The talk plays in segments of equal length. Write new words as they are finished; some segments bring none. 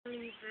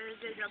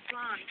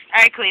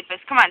Alright,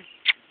 Califious, come on.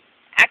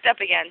 Act up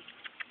again.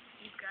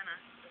 He's gonna.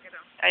 Look at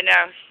him. I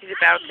know, he's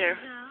about to.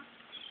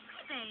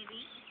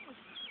 Baby.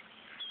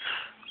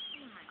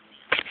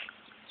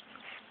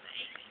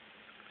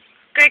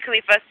 Great,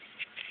 Califious.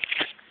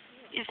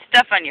 You have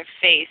stuff on your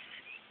face.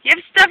 You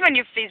have stuff on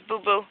your face,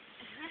 boo-boo.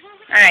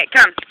 Alright,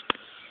 come.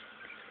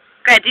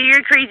 Go ahead, do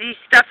your crazy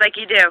stuff like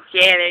you do.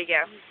 Yeah, there you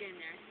go. He's getting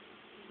there.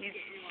 He's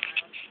getting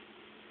wild.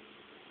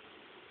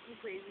 He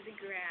plays with the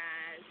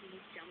grass.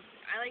 He jumps.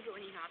 I like it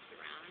when he hops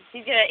around.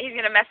 He's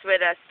gonna mess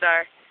with us,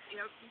 Star.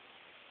 Yep.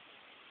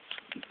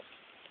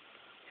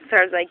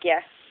 Star's like,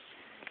 yeah.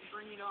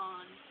 Bring it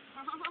on.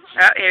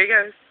 Oh, here he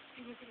goes.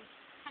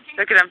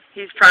 Look at him.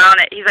 He's on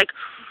it. He's like,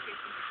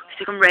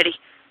 I'm ready.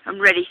 I'm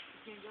ready.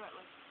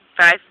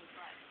 5,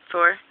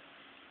 4,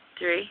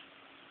 3,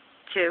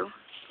 2.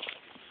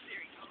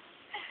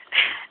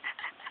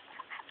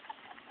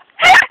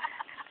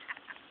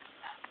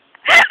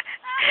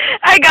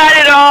 I got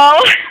it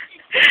all.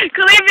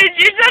 Califious,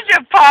 you're such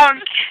a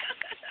punk.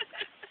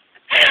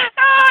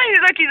 Oh,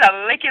 look, he's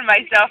licking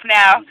myself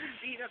now.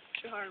 He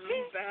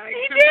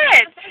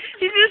did.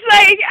 He's just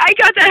like, I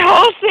got that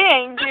whole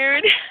thing,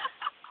 dude.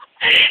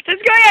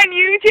 That's going on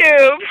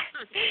YouTube.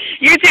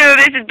 YouTube,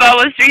 this is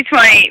Bubbles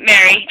 320.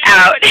 Mary,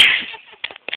 out.